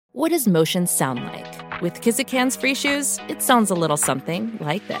What does motion sound like? With Kizikans free shoes, it sounds a little something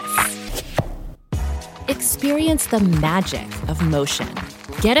like this. Experience the magic of motion.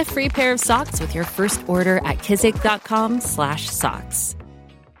 Get a free pair of socks with your first order at kizik.com/socks.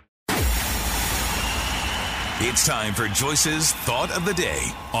 It's time for Joyce's Thought of the Day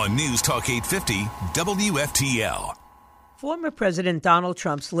on News Talk 850 WFTL. Former President Donald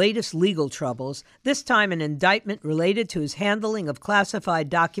Trump's latest legal troubles, this time an indictment related to his handling of classified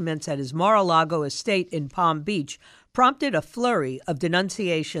documents at his Mar-a-Lago estate in Palm Beach, prompted a flurry of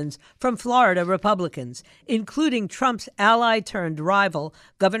denunciations from Florida Republicans, including Trump's ally-turned-rival,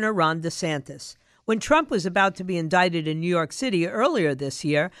 Governor Ron DeSantis. When Trump was about to be indicted in New York City earlier this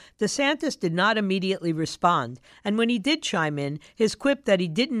year, DeSantis did not immediately respond. And when he did chime in, his quip that he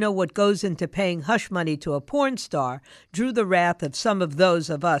didn't know what goes into paying hush money to a porn star drew the wrath of some of those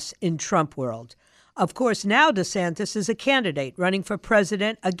of us in Trump world. Of course, now DeSantis is a candidate running for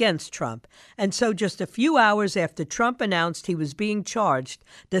president against Trump. And so just a few hours after Trump announced he was being charged,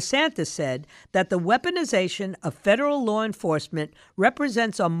 DeSantis said that the weaponization of federal law enforcement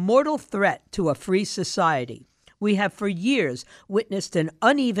represents a mortal threat to a free society. We have for years witnessed an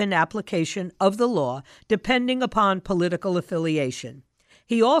uneven application of the law depending upon political affiliation.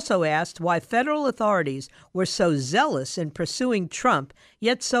 He also asked why federal authorities were so zealous in pursuing Trump,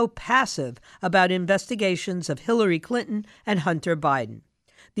 yet so passive about investigations of Hillary Clinton and Hunter Biden.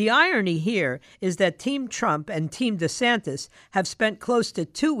 The irony here is that Team Trump and Team DeSantis have spent close to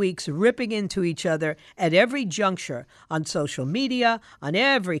 2 weeks ripping into each other at every juncture on social media, on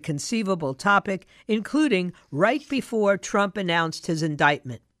every conceivable topic, including right before Trump announced his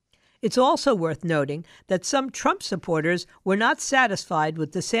indictment. It's also worth noting that some Trump supporters were not satisfied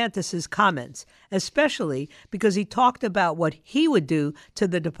with DeSantis' comments, especially because he talked about what he would do to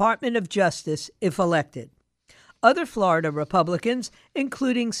the Department of Justice if elected. Other Florida Republicans,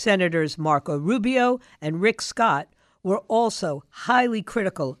 including Senators Marco Rubio and Rick Scott, were also highly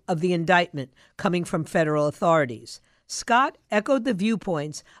critical of the indictment coming from federal authorities. Scott echoed the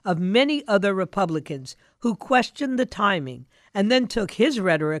viewpoints of many other Republicans who questioned the timing and then took his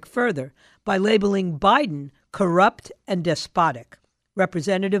rhetoric further by labeling Biden corrupt and despotic.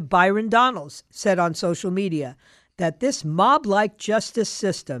 Representative Byron Donalds said on social media that this mob-like justice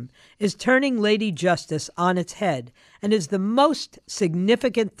system is turning Lady Justice on its head and is the most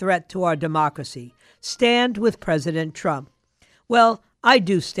significant threat to our democracy. Stand with President Trump. Well, I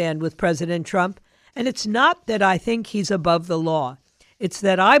do stand with President Trump, and it's not that I think he's above the law. It's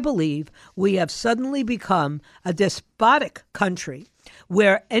that I believe we have suddenly become a despotic country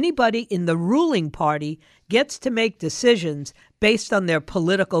where anybody in the ruling party gets to make decisions based on their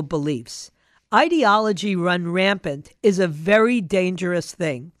political beliefs. Ideology run rampant is a very dangerous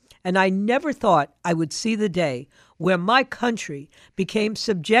thing, and I never thought I would see the day where my country became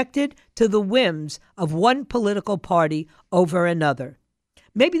subjected to the whims of one political party over another.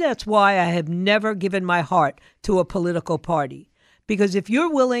 Maybe that's why I have never given my heart to a political party. Because if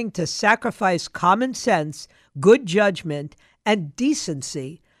you're willing to sacrifice common sense, good judgment, and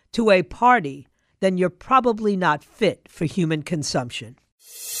decency to a party, then you're probably not fit for human consumption.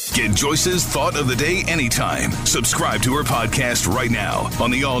 Get Joyce's Thought of the Day anytime. Subscribe to her podcast right now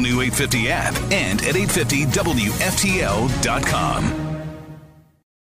on the all-new 850 app and at 850WFTL.com.